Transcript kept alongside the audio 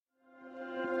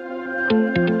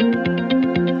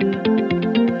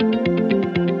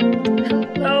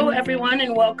Hello, everyone,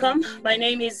 and welcome. My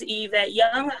name is Yvette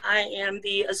Young. I am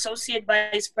the Associate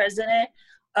Vice President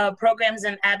of Programs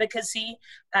and Advocacy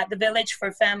at the Village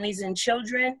for Families and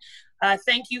Children.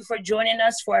 Thank you for joining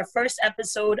us for our first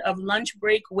episode of Lunch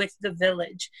Break with the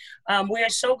Village. We are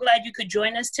so glad you could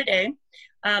join us today.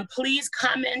 Please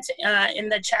comment in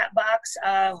the chat box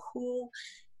who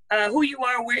you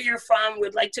are, where you're from.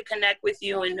 We'd like to connect with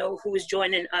you and know who is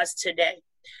joining us today.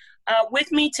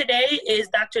 With me today is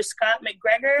Dr. Scott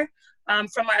McGregor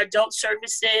from our Adult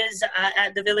Services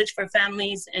at the Village for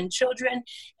Families and Children,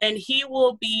 and he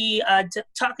will be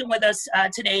talking with us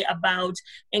today about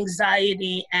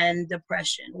anxiety and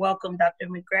depression. Welcome, Dr.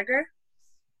 McGregor.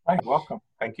 Hi, welcome.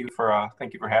 Thank you for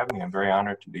having me. I'm very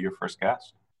honored to be your first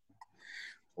guest.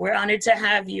 We're honored to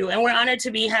have you, and we're honored to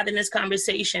be having this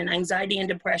conversation. Anxiety and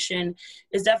depression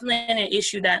is definitely an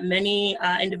issue that many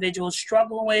individuals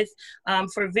struggle with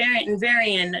for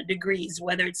varying degrees,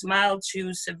 whether it's mild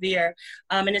to severe.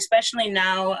 And especially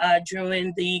now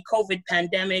during the COVID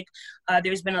pandemic,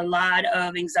 there's been a lot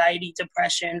of anxiety,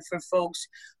 depression for folks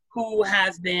who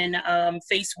have been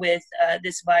faced with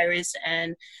this virus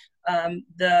and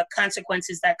the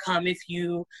consequences that come if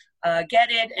you get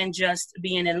it, and just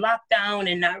being in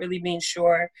lockdown and not really being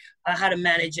sure how to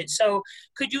manage it. So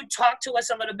could you talk to us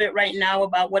a little bit right now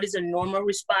about what is a normal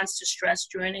response to stress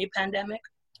during a pandemic?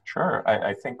 Sure.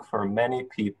 I think for many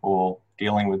people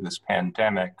dealing with this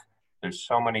pandemic, there's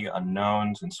so many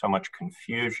unknowns and so much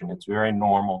confusion. It's very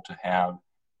normal to have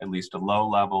at least a low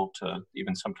level to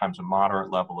even sometimes a moderate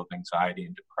level of anxiety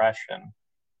and depression.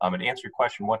 And to answer your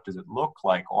question, what does it look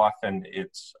like? Often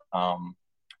it's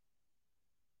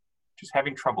just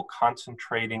having trouble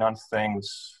concentrating on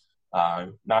things,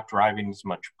 not deriving as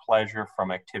much pleasure from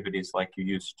activities like you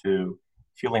used to,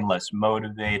 feeling less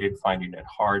motivated, finding it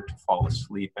hard to fall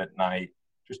asleep at night,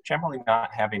 just generally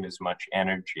not having as much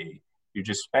energy. You're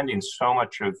just spending so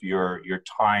much of your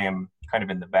time kind of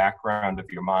in the background of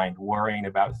your mind, worrying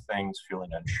about things,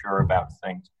 feeling unsure about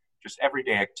things. Just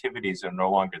everyday activities are no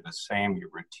longer the same. Your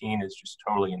routine is just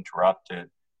totally interrupted.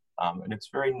 And it's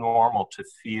very normal to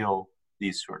feel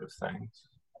these sort of things.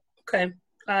 Okay,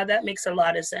 that makes a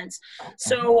lot of sense.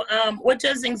 So what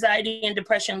does anxiety and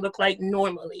depression look like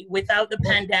normally without the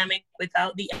pandemic,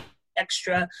 without the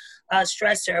extra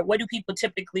stressor? What do people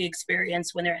typically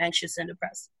experience when they're anxious and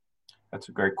depressed? That's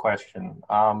a great question.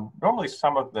 Normally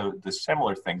some of the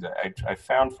similar things I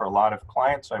found for a lot of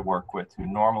clients I work with who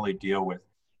normally deal with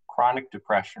chronic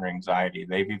depression or anxiety,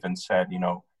 they've even said,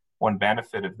 one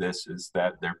benefit of this is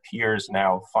that their peers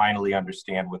now finally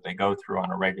understand what they go through on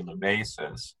a regular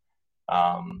basis.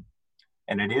 And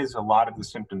it is a lot of the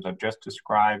symptoms I've just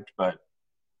described, but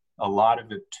a lot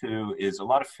of it too is a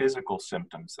lot of physical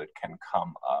symptoms that can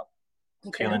come up.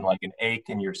 Okay. Feeling like an ache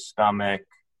in your stomach,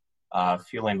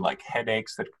 feeling like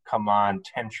headaches that come on,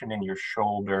 tension in your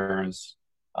shoulders,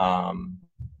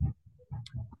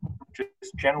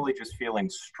 generally just feeling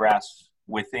stress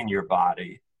within your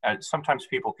body. Sometimes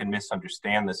people can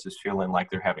misunderstand this as feeling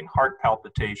like they're having heart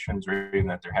palpitations or even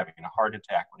that they're having a heart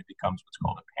attack when it becomes what's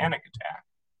called a panic attack.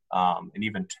 And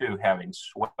even too, having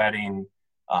sweating,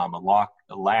 a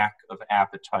lack of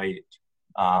appetite,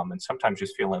 and sometimes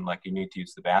just feeling like you need to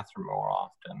use the bathroom more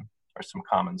often are some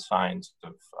common signs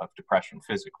of depression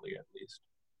physically, at least.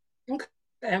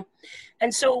 Okay.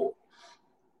 And so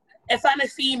if I'm a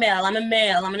female, I'm a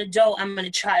male, I'm an adult, I'm a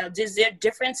child, is there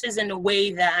differences in the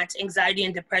way that anxiety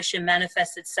and depression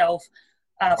manifests itself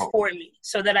for me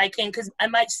so that I can, because I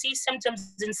might see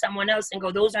symptoms in someone else and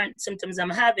go, those aren't symptoms I'm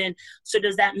having. So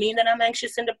does that mean that I'm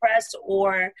anxious and depressed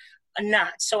or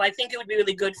not? So I think it would be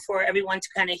really good for everyone to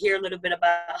kind of hear a little bit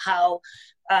about how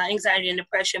anxiety and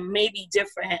depression may be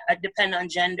different, depending on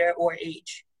gender or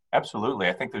age. Absolutely.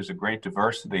 I think there's a great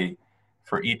diversity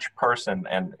for each person,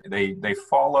 and they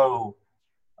follow,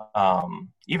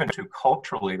 even too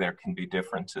culturally, there can be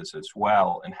differences as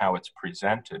well in how it's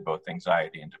presented, both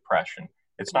anxiety and depression.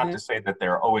 It's not to say that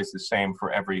they're always the same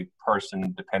for every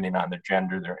person, depending on their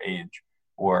gender, their age,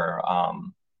 or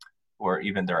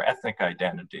even their ethnic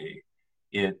identity.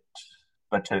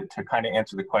 But to kind of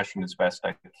answer the question as best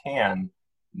I can,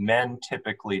 men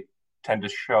typically tend to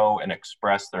show and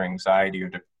express their anxiety or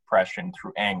depression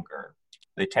through anger.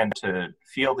 They tend to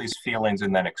feel these feelings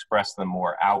and then express them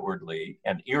more outwardly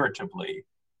and irritably,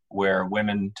 where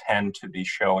women tend to be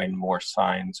showing more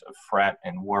signs of fret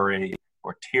and worry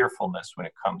or tearfulness when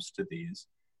it comes to these.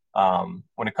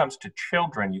 When it comes to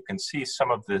children, you can see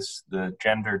some of the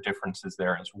gender differences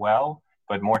there as well,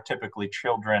 but more typically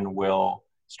children will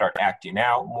start acting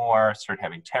out more, start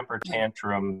having temper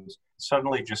tantrums,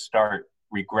 suddenly just start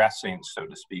regressing, so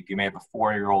to speak. You may have a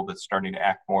 4-year-old that's starting to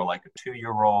act more like a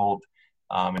 2-year-old,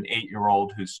 an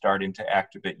 8-year-old who's starting to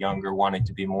act a bit younger, wanting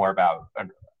to be more about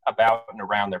and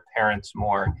around their parents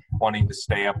more, wanting to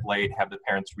stay up late, have the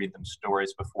parents read them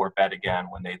stories before bed again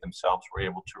when they themselves were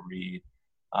able to read.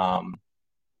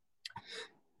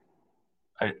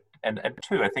 And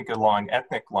two, I think along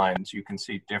ethnic lines, you can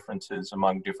see differences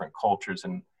among different cultures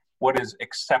and what is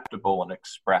acceptable in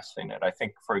expressing it. I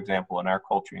think, for example, in our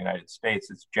culture in the United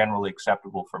States, it's generally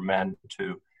acceptable for men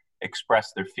to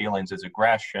express their feelings as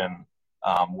aggression,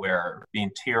 where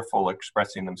being tearful,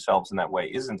 expressing themselves in that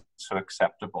way isn't so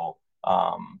acceptable.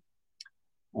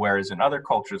 Whereas in other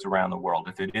cultures around the world,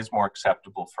 if it is more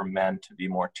acceptable for men to be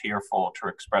more tearful, to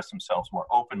express themselves more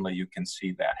openly, you can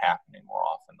see that happening more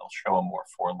often. They'll show a more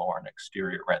forlorn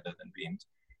exterior rather than being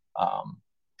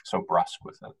so brusque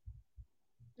with it.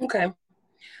 Okay.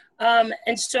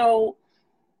 And so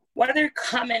what are the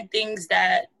common things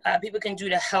that people can do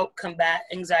to help combat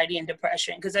anxiety and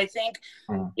depression? Because I think,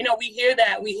 you know, we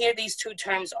hear these two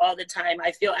terms all the time.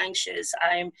 I feel anxious.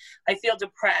 I feel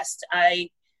depressed.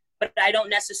 But I don't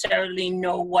necessarily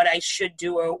know what I should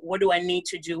do or what do I need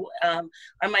to do. Are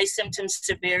my symptoms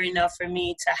severe enough for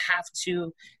me to have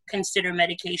to consider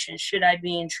medication? Should I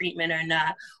be in treatment or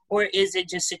not? Or is it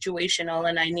just situational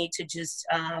and I need to just,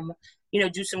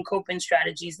 do some coping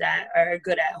strategies that are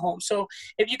good at home? So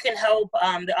if you can help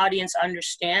the audience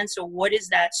understand, so what is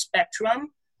that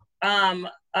spectrum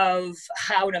of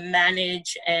how to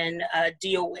manage and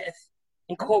deal with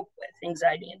and cope with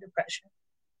anxiety and depression?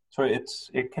 So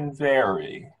it can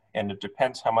vary, and it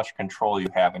depends how much control you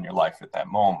have in your life at that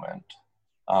moment.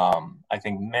 I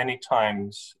think many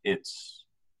times it's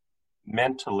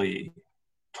mentally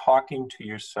talking to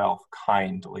yourself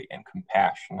kindly and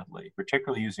compassionately,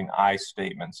 particularly using I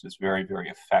statements, is very, very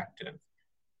effective.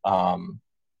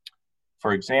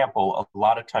 For example, a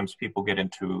lot of times people get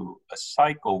into a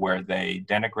cycle where they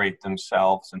denigrate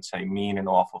themselves and say mean and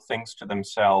awful things to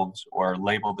themselves or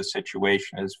label the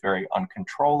situation as very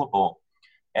uncontrollable.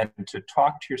 And to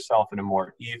talk to yourself in a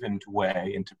more evened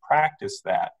way and to practice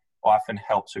that often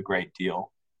helps a great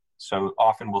deal. So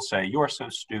often we'll say, you're so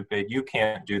stupid, you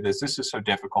can't do this, this is so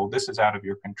difficult, this is out of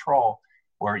your control.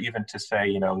 Or even to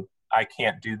say, I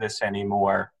can't do this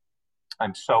anymore,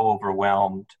 I'm so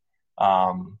overwhelmed.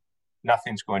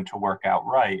 Nothing's going to work out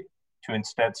right, to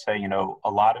instead say, a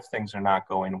lot of things are not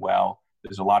going well.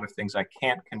 There's a lot of things I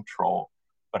can't control,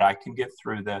 but I can get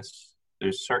through this.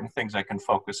 There's certain things I can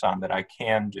focus on that I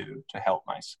can do to help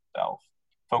myself.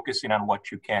 Focusing on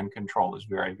what you can control is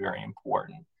very, very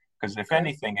important. Because if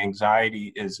anything,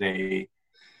 anxiety is a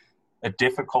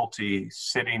difficulty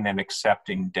sitting and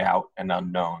accepting doubt and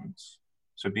unknowns.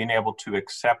 So being able to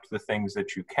accept the things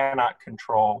that you cannot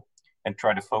control and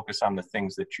try to focus on the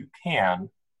things that you can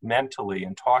mentally,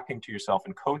 and talking to yourself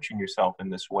and coaching yourself in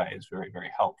this way is very,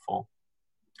 very helpful.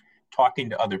 Talking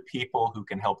to other people who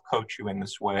can help coach you in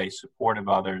this way, supportive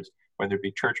others, whether it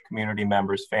be church community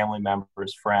members, family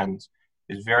members, friends,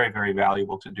 is very, very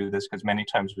valuable to do this, because many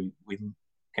times we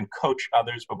can coach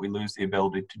others, but we lose the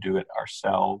ability to do it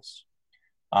ourselves.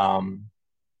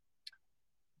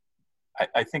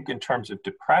 I think in terms of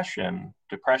depression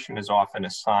is often a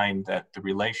sign that the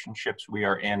relationships we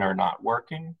are in are not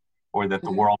working, or that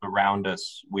the world around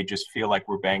us, we just feel like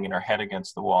we're banging our head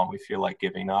against the wall and we feel like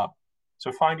giving up.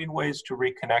 So finding ways to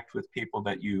reconnect with people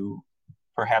that you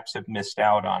perhaps have missed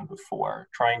out on before,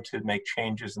 trying to make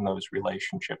changes in those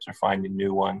relationships or finding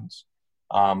new ones.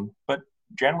 But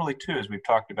generally too, as we've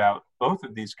talked about, both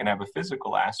of these can have a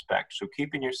physical aspect. So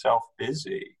keeping yourself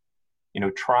busy,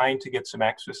 trying to get some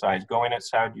exercise, going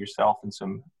outside yourself in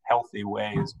some healthy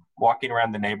ways, walking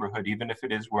around the neighborhood, even if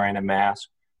it is wearing a mask,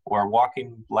 or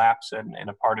walking laps in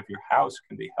a part of your house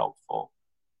can be helpful.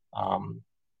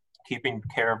 Keeping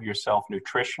care of yourself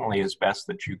nutritionally as best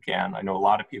that you can. I know a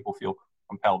lot of people feel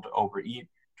compelled to overeat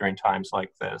during times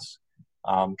like this.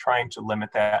 Trying to limit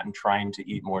that and trying to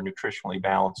eat more nutritionally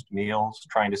balanced meals,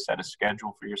 trying to set a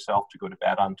schedule for yourself to go to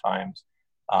bed on times.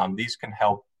 These can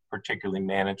help particularly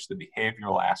manage the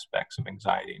behavioral aspects of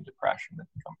anxiety and depression that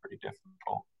become pretty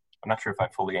difficult. I'm not sure if I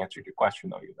fully answered your question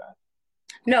though, Yvette.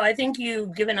 No, I think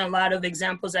you've given a lot of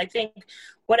examples. I think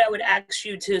what I would ask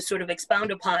you to sort of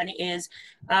expound upon is,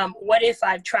 what if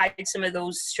I've tried some of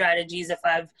those strategies, if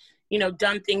I've,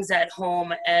 done things at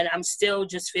home and I'm still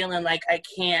just feeling like I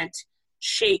can't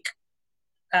shake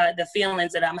the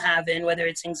feelings that I'm having, whether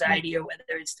it's anxiety or whether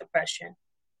it's depression?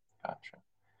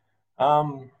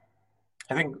 Gotcha.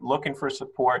 I think looking for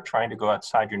support, trying to go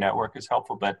outside your network is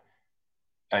helpful, but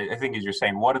I think as you're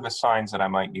saying, what are the signs that I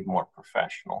might need more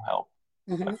professional help?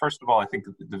 First of all, I think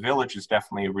that the Village is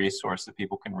definitely a resource that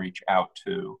people can reach out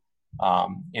to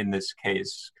in this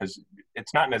case, because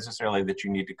it's not necessarily that you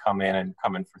need to come in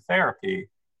for therapy,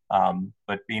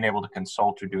 but being able to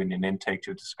consult or doing an intake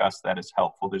to discuss that is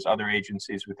helpful. There's other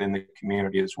agencies within the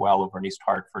community as well. Over in East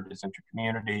Hartford is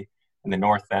Intercommunity. In the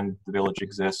North End, the Village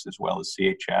exists, as well as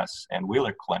CHS and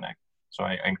Wheeler Clinic. So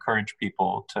I encourage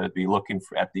people to be looking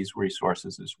at these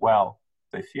resources as well,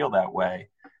 if they feel that way.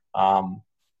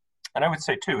 And I would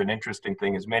say, too, an interesting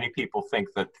thing is many people think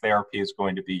that therapy is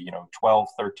going to be, 12,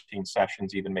 13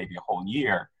 sessions, even maybe a whole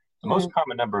year. The most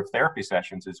common number of therapy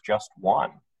sessions is just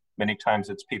one. Many times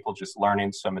it's people just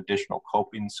learning some additional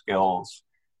coping skills,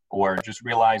 or just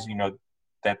realizing,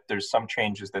 that there's some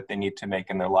changes that they need to make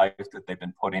in their life that they've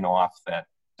been putting off that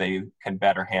they can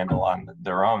better handle on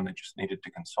their own. They just needed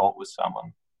to consult with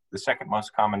someone. The second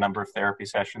most common number of therapy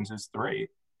sessions is 3.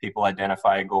 People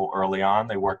identify a goal early on,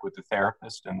 they work with the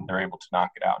therapist, and they're able to knock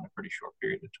it out in a pretty short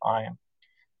period of time.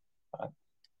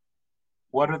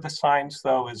 What are the signs,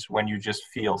 though, is when you just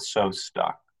feel so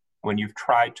stuck, when you've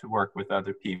tried to work with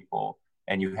other people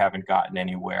and you haven't gotten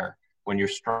anywhere, when you're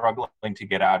struggling to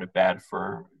get out of bed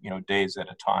for days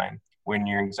at a time, when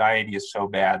your anxiety is so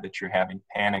bad that you're having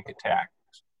panic attacks,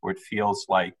 where it feels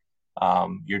like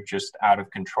you're just out of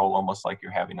control, almost like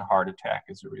you're having a heart attack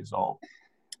as a result.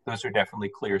 Those are definitely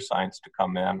clear signs to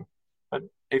come in. But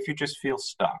if you just feel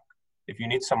stuck, if you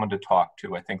need someone to talk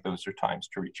to, I think those are times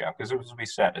to reach out. Because as we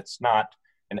said, it's not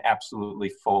an absolutely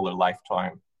full or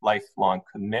lifelong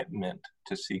commitment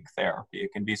to seek therapy.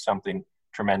 It can be something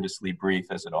tremendously brief,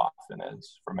 as it often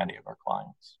is for many of our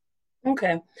clients.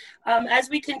 Okay. As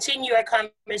we continue our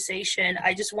conversation,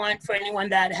 I just want for anyone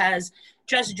that has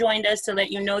just joined us to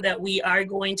let you know that we are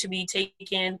going to be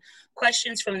taking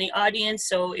questions from the audience.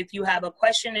 So if you have a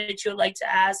question that you'd like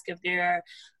to ask, if there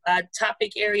are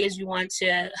topic areas you want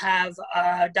to have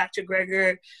Dr.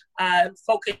 Greger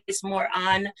focus more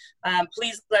on,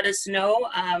 please let us know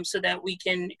so that we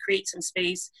can create some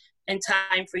space and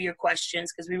time for your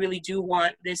questions, because we really do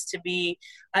want this to be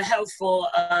a helpful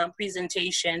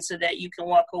presentation so that you can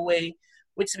walk away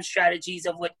with some strategies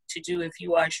of what to do if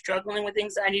you are struggling with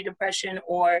anxiety, depression,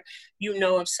 or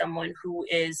of someone who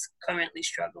is currently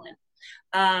struggling.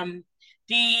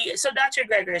 So Dr.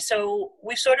 Greger, so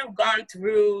we've sort of gone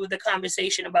through the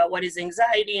conversation about what is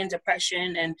anxiety and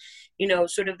depression and,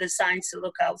 sort of the signs to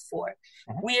look out for.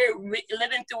 We're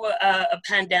living through a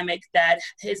pandemic that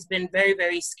has been very,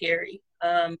 very scary.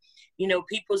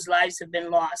 People's lives have been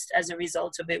lost as a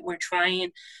result of it. We're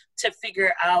trying to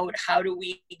figure out how do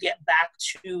we get back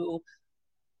to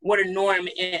what a norm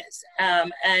is.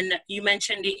 And you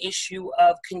mentioned the issue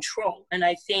of control. And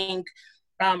I think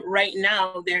right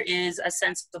now, there is a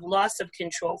sense of loss of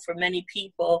control for many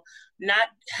people, not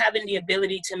having the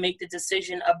ability to make the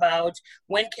decision about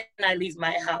when can I leave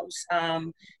my house?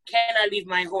 Can I leave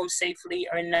my home safely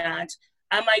or not?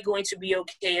 Am I going to be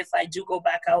okay if I do go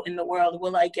back out in the world?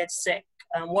 Will I get sick?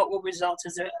 What will result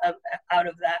out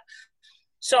of that?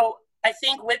 So I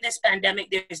think with this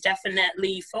pandemic, there's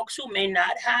definitely folks who may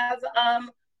not have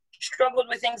struggled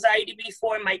with anxiety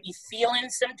before, might be feeling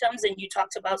symptoms, and you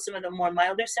talked about some of the more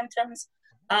milder symptoms.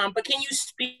 But can you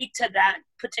speak to that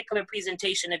particular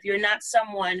presentation? If you're not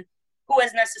someone who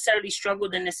has necessarily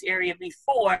struggled in this area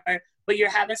before, but you're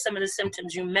having some of the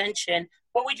symptoms you mentioned,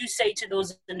 what would you say to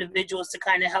those individuals to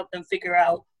kind of help them figure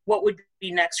out what would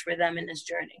be next for them in this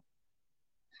journey?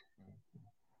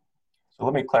 So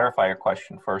let me clarify your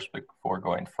question first before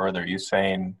going further. Are you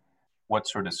saying what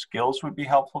sort of skills would be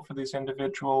helpful for these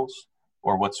individuals,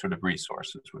 or what sort of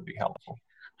resources would be helpful?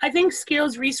 I think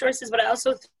skills, resources, but I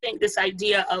also think this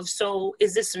idea of, so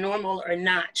is this normal or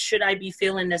not? Should I be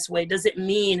feeling this way? Does it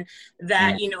mean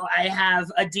that, I have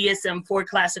a DSM-4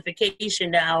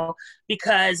 classification now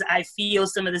because I feel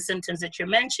some of the symptoms that you're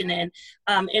mentioning?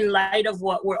 In light of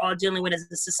what we're all dealing with as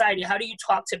a society, how do you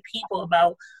talk to people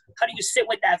about, how do you sit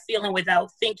with that feeling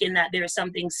without thinking that there's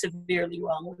something severely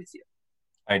wrong with you?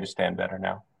 I understand better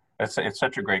now. It's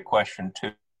such a great question,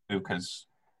 too, because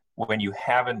when you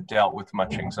haven't dealt with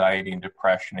much anxiety and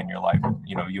depression in your life,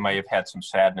 you may have had some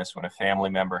sadness when a family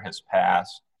member has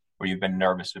passed, or you've been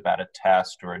nervous about a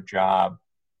test or a job.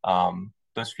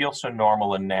 Those feel so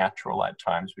normal and natural at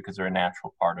times because they're a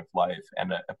natural part of life.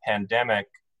 And a pandemic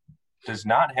does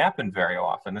not happen very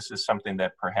often. This is something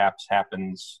that perhaps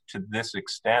happens to this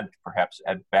extent, perhaps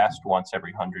at best once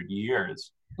every 100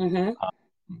 years.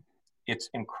 It's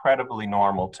incredibly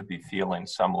normal to be feeling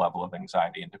some level of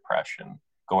anxiety and depression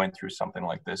going through something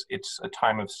like this. It's a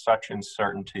time of such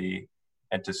uncertainty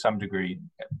and to some degree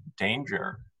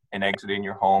danger in exiting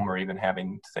your home or even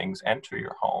having things enter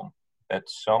your home, that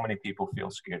so many people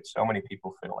feel scared, so many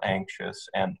people feel anxious.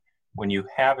 And when you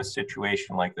have a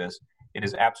situation like this, it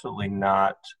is absolutely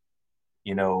not,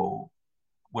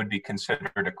 would be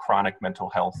considered a chronic mental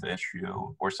health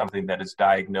issue or something that is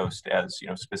diagnosed as,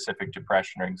 specific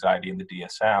depression or anxiety in the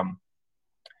DSM.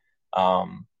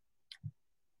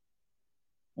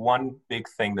 One big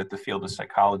thing that the field of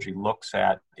psychology looks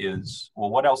at is, well,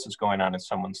 what else is going on in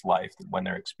someone's life when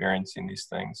they're experiencing these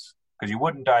things? Because you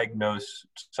wouldn't diagnose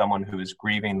someone who is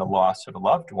grieving the loss of a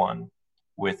loved one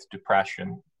with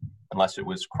depression unless it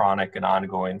was chronic and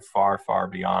ongoing, far, far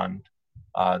beyond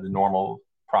the normal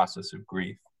process of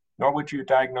grief. Nor would you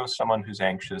diagnose someone who's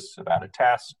anxious about a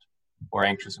test or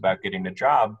anxious about getting a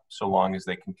job, so long as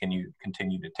they can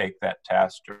continue to take that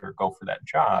test or go for that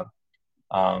job.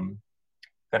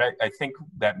 But I think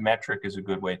that metric is a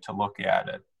good way to look at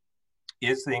it.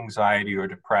 Is the anxiety or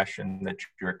depression that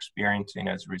you're experiencing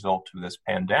as a result of this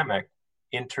pandemic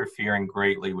interfering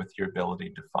greatly with your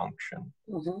ability to function?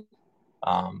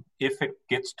 Mm-hmm. If it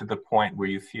gets to the point where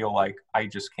you feel like, I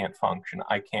just can't function,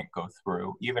 I can't go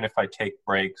through, even if I take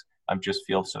breaks, I just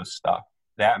feel so stuck,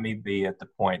 that may be at the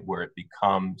point where it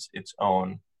becomes its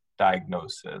own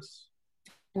diagnosis.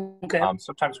 Okay.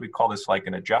 Sometimes we call this like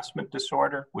an adjustment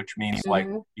disorder, which means like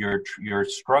you're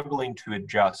struggling to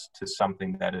adjust to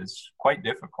something that is quite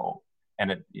difficult,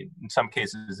 and it, in some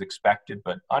cases, is expected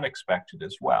but unexpected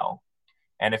as well.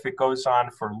 And if it goes on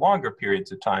for longer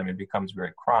periods of time and becomes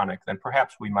very chronic, then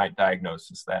perhaps we might diagnose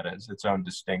that as its own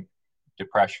distinct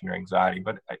depression or anxiety.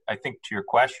 But I think to your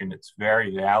question, it's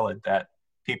very valid that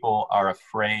people are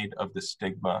afraid of the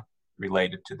stigma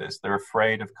related to this. They're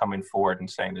afraid of coming forward and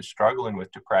saying they're struggling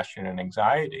with depression and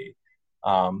anxiety,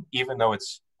 even though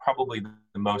it's probably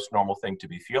the most normal thing to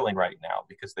be feeling right now,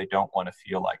 because they don't want to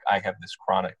feel like I have this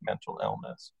chronic mental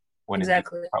illness, when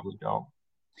exactly. They probably don't.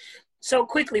 So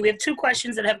quickly, we have two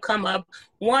questions that have come up.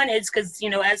 One is because,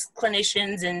 as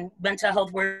clinicians and mental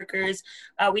health workers,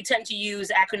 we tend to use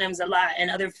acronyms a lot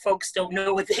and other folks don't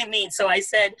know what they mean. So I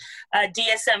said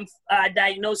DSM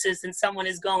diagnosis, and someone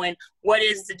is going, what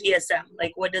is the DSM?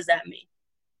 Like, what does that mean?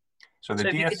 So the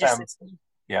DSM,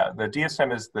 the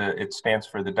DSM it stands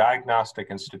for the Diagnostic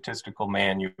and Statistical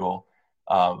Manual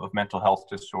of Mental Health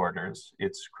Disorders.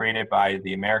 It's created by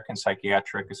the American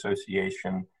Psychiatric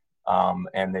Association,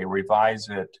 and they revise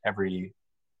it every,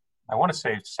 I want to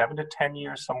say 7 to 10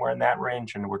 years, somewhere in that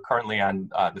range. And we're currently on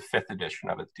the 5th edition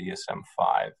of it,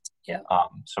 DSM-5. Yeah.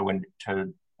 So when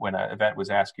Yvette was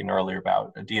asking earlier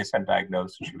about a DSM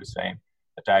diagnosis, she was saying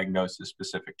a diagnosis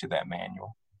specific to that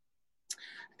manual.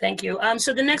 Thank you.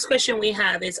 So the next question we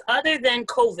have is, other than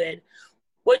COVID,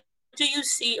 what do you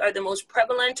see are the most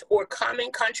prevalent or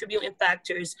common contributing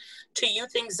factors to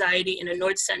youth anxiety in the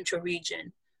North Central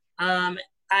region?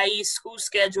 I.e. school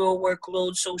schedule,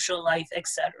 workload, social life,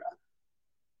 etc.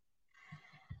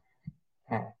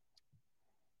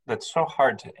 That's so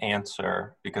hard to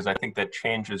answer, because I think that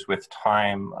changes with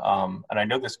time. And I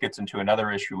know this gets into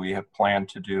another issue we have planned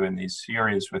to do in these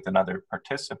series with another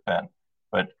participant.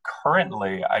 But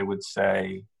currently, I would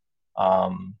say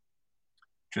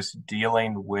just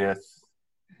dealing with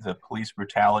the police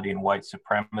brutality and white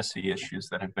supremacy issues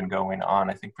that have been going on,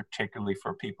 I think particularly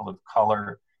for people of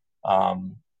color,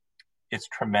 it's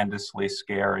tremendously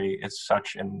scary. It's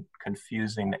such a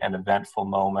confusing and eventful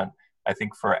moment. I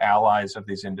think for allies of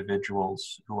these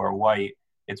individuals who are white,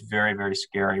 it's very, very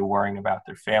scary, worrying about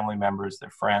their family members,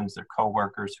 their friends, their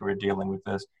coworkers who are dealing with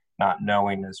this, not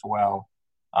knowing as well.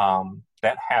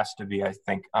 That has to be, I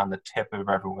think, on the tip of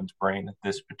everyone's brain at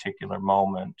this particular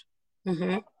moment.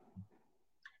 Mm-hmm.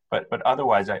 But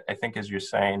otherwise, I think, as you're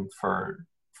saying, for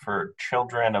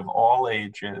children of all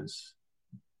ages,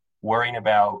 worrying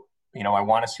about, I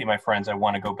want to see my friends, I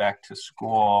want to go back to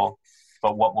school,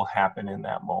 but what will happen in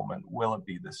that moment? Will it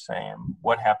be the same?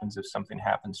 What happens if something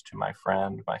happens to my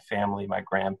friend, my family, my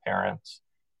grandparents?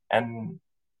 And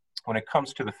when it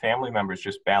comes to the family members,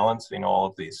 just balancing all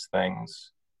of these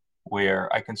things,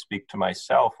 where I can speak to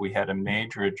myself, we had a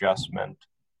major adjustment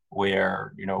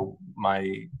where,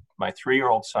 my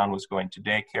 3-year-old son was going to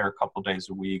daycare a couple days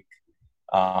a week.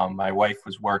 My wife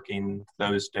was working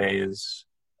those days.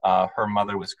 Her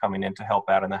mother was coming in to help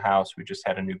out in the house. We just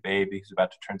had a new baby who's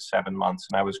about to turn 7 months,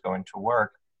 and I was going to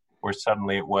work, where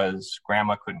suddenly it was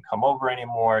grandma couldn't come over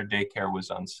anymore. Daycare was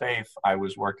unsafe. I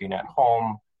was working at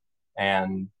home,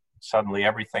 and suddenly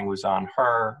everything was on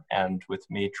her, and with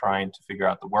me trying to figure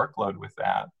out the workload with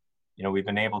that. We've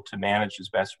been able to manage as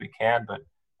best we can, but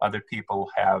other people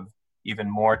have even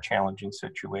more challenging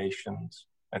situations.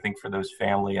 I think for those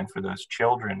family and for those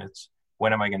children, it's,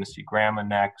 when am I going to see grandma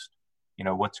next?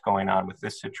 What's going on with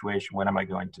this situation? When am I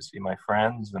going to see my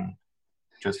friends? And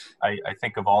I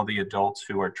think of all the adults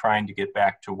who are trying to get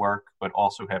back to work, but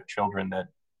also have children that,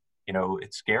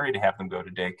 it's scary to have them go to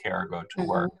daycare or go to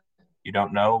work. You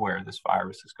don't know where this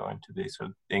virus is going to be.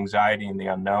 So the anxiety and the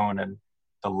unknown and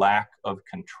the lack of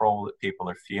control that people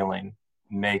are feeling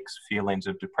makes feelings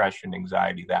of depression,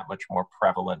 anxiety that much more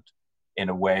prevalent in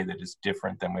a way that is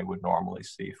different than we would normally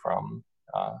see from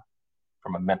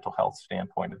a mental health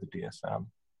standpoint of the DSM.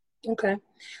 Okay.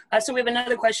 So we have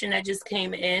another question that just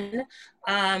came in.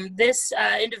 This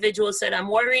individual said, I'm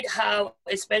worried how,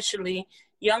 especially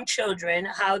young children,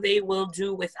 how they will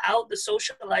do without the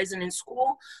socializing in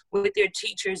school with their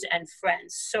teachers and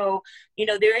friends. So,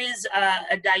 there is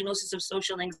a diagnosis of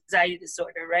social anxiety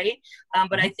disorder, right?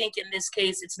 But I think in this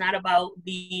case, it's not about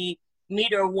the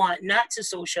need or want not to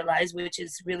socialize, which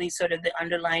is really sort of the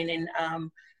underlying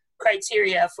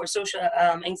criteria for social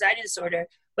anxiety disorder.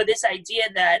 But this idea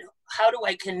that how do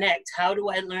I connect? How do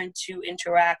I learn to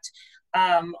interact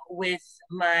with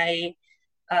my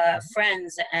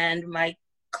friends and my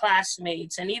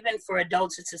classmates? And even for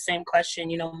adults, it's the same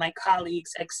question, my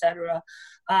colleagues, etc.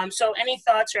 So any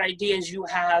thoughts or ideas you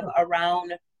have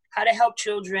around how to help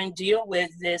children deal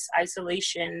with this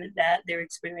isolation that they're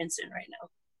experiencing right now?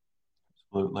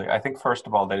 Absolutely. I think, first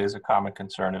of all, that is a common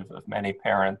concern of many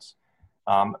parents.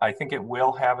 I think it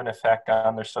will have an effect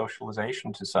on their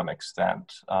socialization to some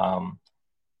extent.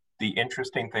 The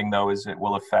interesting thing, though, is it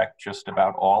will affect just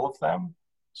about all of them.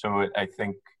 So I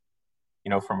think,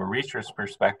 from a research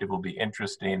perspective, it will be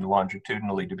interesting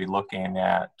longitudinally to be looking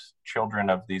at children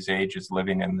of these ages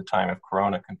living in the time of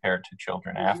Corona compared to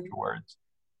children afterwards.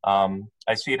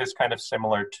 I see it as kind of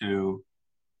similar to,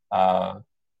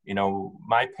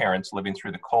 my parents living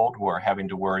through the Cold War, having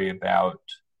to worry about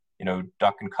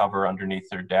duck and cover underneath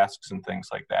their desks and things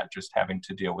like that, just having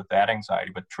to deal with that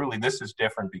anxiety. But truly, this is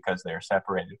different because they are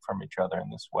separated from each other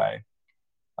in this way.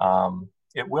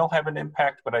 It will have an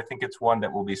impact, but I think it's one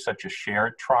that will be such a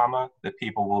shared trauma that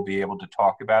people will be able to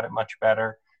talk about it much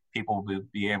better. People will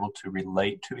be able to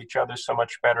relate to each other so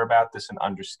much better about this and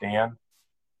understand.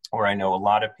 Where I know a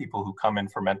lot of people who come in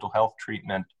for mental health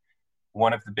treatment,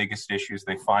 one of the biggest issues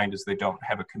they find is they don't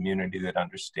have a community that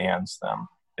understands them.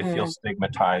 They feel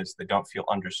stigmatized. They don't feel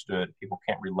understood. People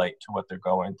can't relate to what they're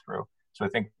going through. So I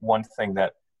think one thing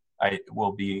that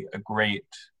will be a great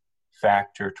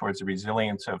factor towards the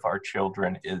resilience of our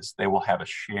children is they will have a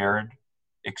shared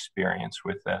experience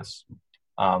with this.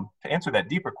 To answer that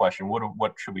deeper question,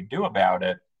 what should we do about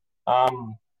it?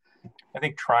 I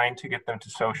think trying to get them to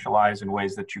socialize in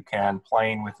ways that you can,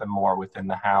 playing with them more within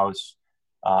the house,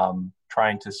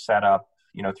 trying to set up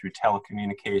through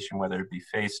telecommunication, whether it be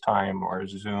FaceTime or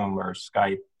Zoom or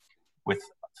Skype, with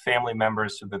family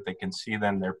members so that they can see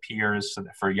them, their peers, so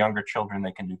that for younger children,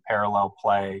 they can do parallel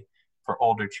play, for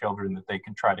older children that they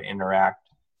can try to interact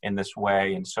in this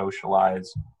way and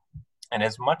socialize. And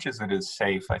as much as it is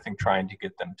safe, I think trying to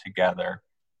get them together,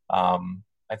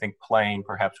 I think playing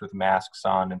perhaps with masks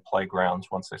on in playgrounds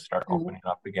once they start opening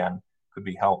up again could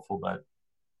be helpful, but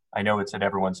I know it's at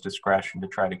everyone's discretion to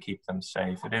try to keep them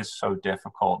safe. It is so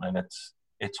difficult, and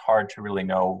it's hard to really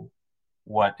know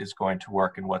what is going to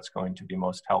work and what's going to be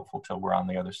most helpful till we're on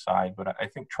the other side. But I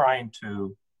think trying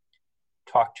to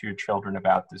talk to your children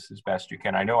about this as best you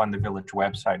can. I know on the Village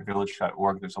website,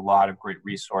 village.org, there's a lot of great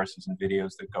resources and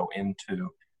videos that go into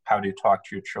how to talk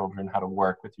to your children, how to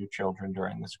work with your children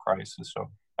during this crisis.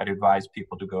 So I'd advise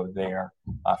people to go there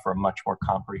for a much more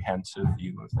comprehensive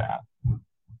view of that.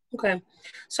 Okay.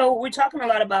 So we're talking a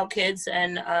lot about kids,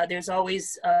 and there's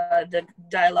always the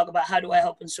dialogue about how do I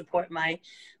help and support my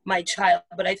child.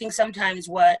 But I think sometimes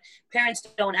what parents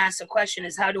don't ask the question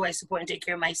is, how do I support and take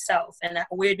care of myself? And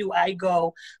where do I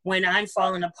go when I'm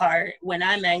falling apart, when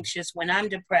I'm anxious, when I'm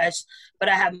depressed, but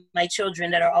I have my children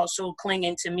that are also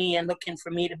clinging to me and looking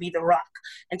for me to be the rock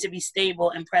and to be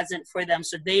stable and present for them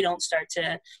so they don't start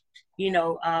to,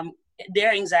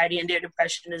 their anxiety and their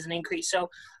depression doesn't increase. So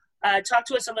talk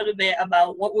to us a little bit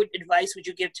about what advice would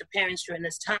you give to parents during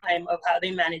this time of how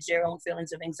they manage their own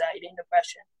feelings of anxiety and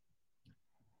depression?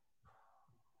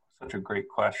 Such a great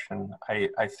question.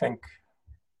 I think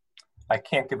I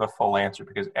can't give a full answer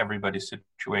because everybody's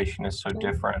situation is so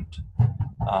different.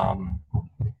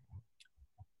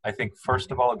 I think,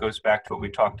 first of all, it goes back to what we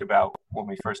talked about when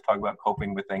we first talked about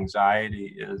coping with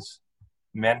anxiety, is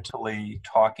mentally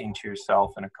talking to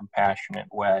yourself in a compassionate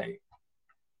way,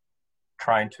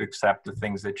 trying to accept the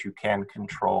things that you can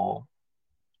control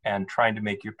and trying to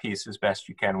make your peace as best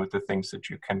you can with the things that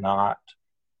you cannot.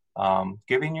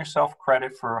 Giving yourself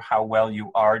credit for how well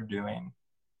you are doing,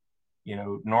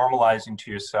 normalizing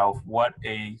to yourself what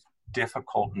a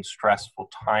difficult and stressful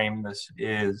time this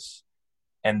is,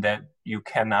 and that you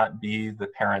cannot be the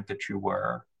parent that you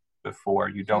were before.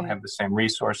 You don't have the same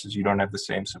resources. You don't have the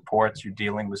same supports. You're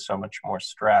dealing with so much more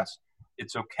stress.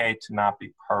 It's okay to not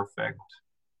be perfect.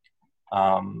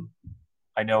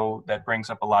 I know that brings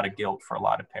up a lot of guilt for a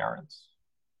lot of parents.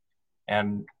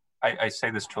 And I say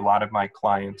this to a lot of my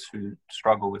clients who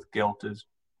struggle with guilt is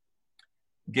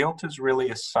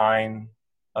really a sign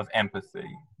of empathy.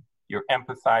 You're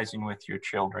empathizing with your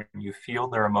children. You feel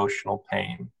their emotional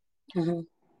pain. Mm-hmm.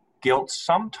 Guilt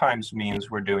sometimes means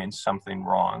we're doing something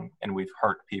wrong and we've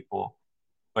hurt people.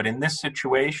 But in this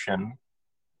situation,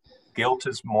 guilt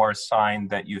is more a sign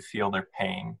that you feel their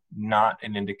pain, not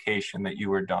an indication that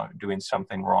you are doing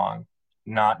something wrong,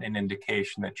 not an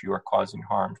indication that you are causing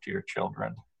harm to your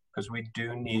children. Because we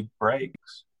do need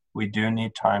breaks. We do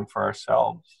need time for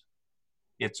ourselves.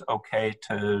 It's okay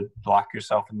to lock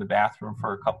yourself in the bathroom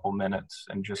for a couple minutes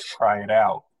and just cry it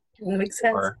out. That makes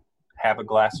sense. Or have a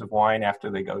glass of wine after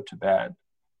they go to bed.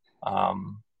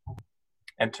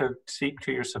 And to seek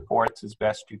to your supports as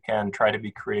best you can. Try to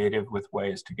be creative with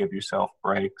ways to give yourself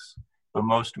breaks. But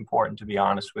most important, to be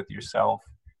honest with yourself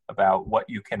about what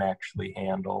you can actually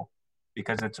handle.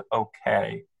 Because it's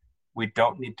okay. We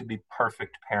don't need to be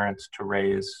perfect parents to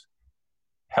raise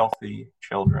healthy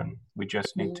children. We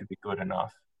just need to be good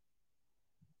enough.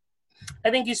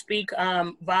 I think you speak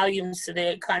volumes to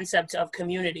the concept of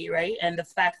community, right? And the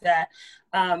fact that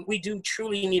we do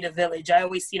truly need a village. I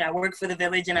always, I work for the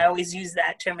village, and I always use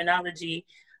that terminology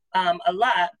a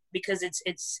lot because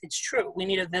it's true. We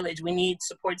need a village. We need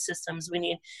support systems. We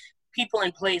need people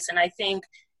in place. And I think,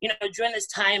 during this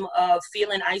time of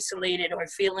feeling isolated or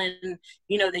feeling,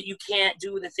 that you can't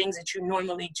do the things that you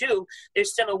normally do,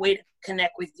 there's still a way to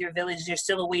connect with your village. There's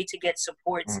still a way to get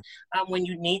supports when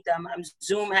you need them.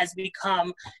 Zoom has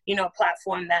become, a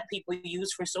platform that people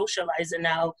use for socializing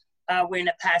now, where in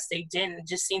the past they didn't.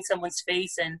 Just seeing someone's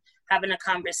face and having a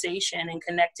conversation and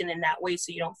connecting in that way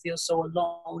so you don't feel so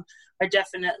alone are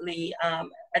definitely, I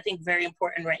think, very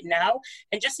important right now.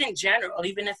 And just in general,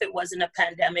 even if it wasn't a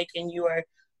pandemic and you are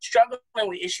struggling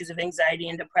with issues of anxiety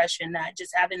and depression, that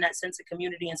just having that sense of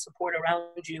community and support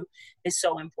around you is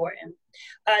so important.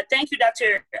 Thank you,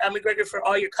 Dr. McGregor, for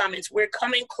all your comments. We're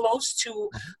coming close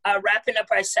to wrapping up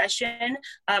our session.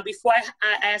 Before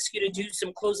I ask you to do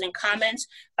some closing comments,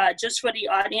 just for the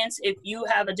audience, if you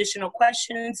have additional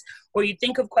questions or you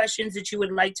think of questions that you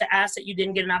would like to ask that you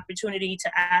didn't get an opportunity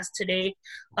to ask today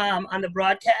on the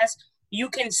broadcast, you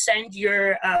can send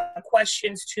your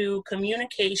questions to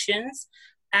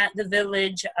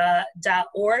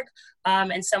communications@thevillage.org,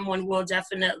 and someone will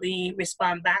definitely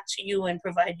respond back to you and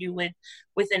provide you with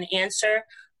an answer.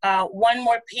 One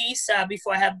more piece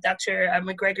before I have Dr.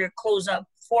 McGregor close up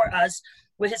for us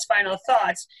with his final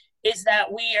thoughts is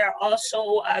that we are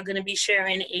also going to be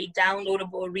sharing a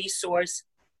downloadable resource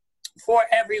for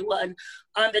everyone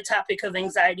on the topic of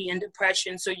anxiety and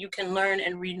depression, so you can learn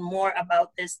and read more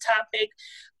about this topic.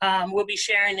 We'll be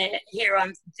sharing it here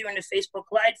during the Facebook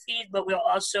Live feed, but we'll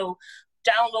also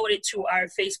download it to our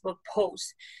Facebook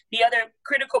post. The other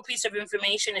critical piece of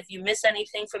information, if you miss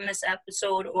anything from this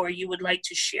episode or you would like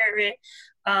to share it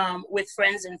with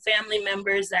friends and family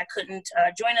members that couldn't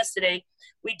join us today,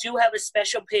 we do have a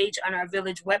special page on our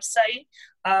Village website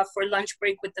for Lunch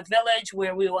Break with the Village,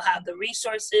 where we will have the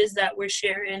resources that we're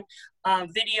sharing,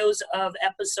 videos of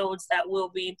episodes that we'll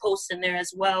be posting there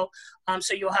as well.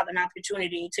 So you'll have an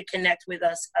opportunity to connect with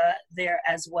us there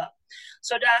as well.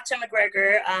 So Dr.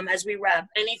 McGregor, as we wrap,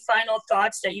 any final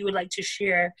thoughts that you would like to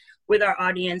share with our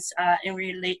audience in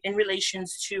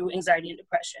relations to anxiety and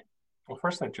depression? Well,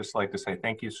 first, I'd just like to say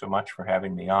thank you so much for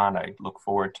having me on. I look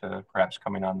forward to perhaps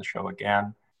coming on the show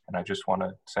again. And I just want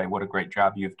to say what a great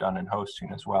job you've done in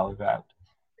hosting as well, Yvette.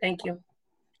 Thank you.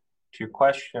 To your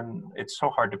question, it's so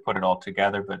hard to put it all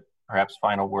together, but perhaps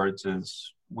final words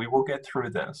is we will get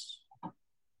through this.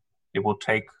 It will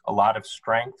take a lot of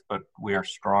strength, but we are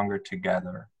stronger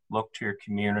together. Look to your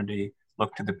community,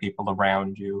 look to the people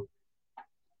around you.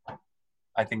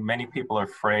 I think many people are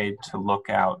afraid to look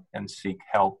out and seek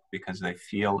help because they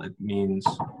feel it means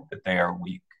that they are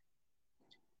weak.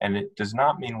 And it does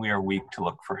not mean we are weak to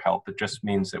look for help. It just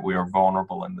means that we are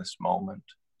vulnerable in this moment.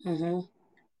 Mm-hmm.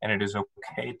 And it is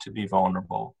okay to be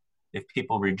vulnerable. If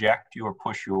people reject you or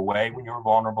push you away when you're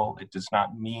vulnerable, it does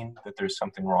not mean that there's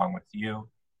something wrong with you.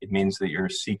 It means that you're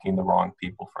seeking the wrong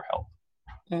people for help.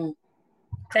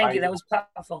 Thank you. That was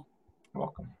powerful. You're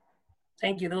welcome.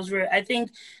 Thank you. I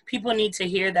think people need to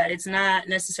hear that it's not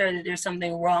necessarily that there's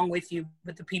something wrong with you,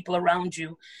 but the people around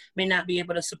you may not be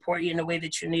able to support you in the way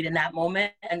that you need in that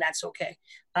moment, and that's okay.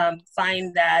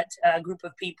 Find that group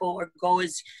of people, or go,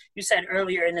 as you said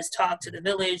earlier in this talk, to the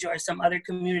Village or some other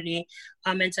community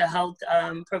mental health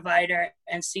provider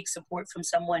and seek support from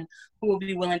someone who will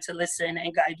be willing to listen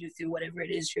and guide you through whatever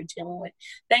it is you're dealing with.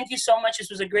 Thank you so much.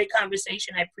 This was a great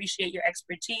conversation. I appreciate your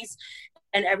expertise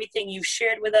and everything you've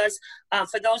shared with us.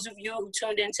 For those of you who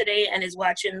tuned in today and is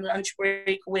watching Lunch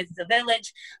Break with the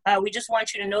Village, we just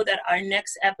want you to know that our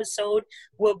next episode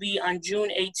will be on June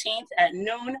 18th at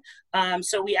noon.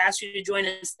 So we ask you to join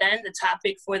us then. The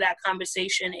topic for that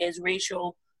conversation is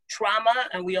racial trauma,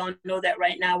 and we all know that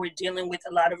right now we're dealing with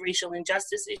a lot of racial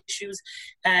injustice issues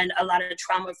and a lot of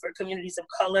trauma for communities of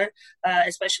color,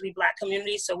 especially Black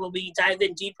communities. So we'll be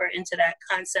diving deeper into that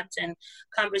concept and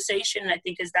conversation. And I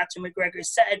think, as Dr. McGregor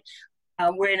said,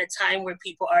 we're in a time where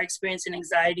people are experiencing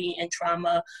anxiety and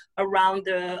trauma around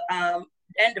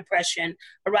and depression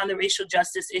around the racial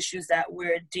justice issues that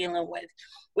we're dealing with.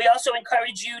 We also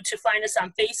encourage you to find us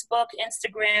on Facebook,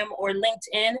 Instagram, or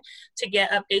LinkedIn to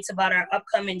get updates about our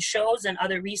upcoming shows and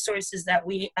other resources that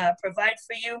we provide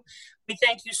for you. We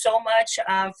thank you so much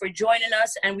for joining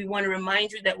us, and we want to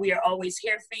remind you that we are always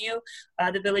here for you.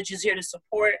 The Village is here to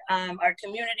support our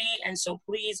community, and so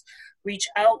please reach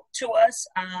out to us.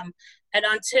 And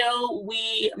until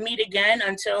we meet again,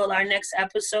 until our next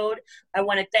episode, I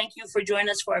want to thank you for joining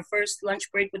us for our first Lunch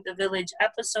Break with the Village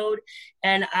episode.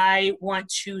 And I want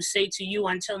to say to you,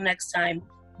 until next time,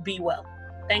 be well.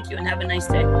 Thank you and have a nice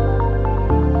day.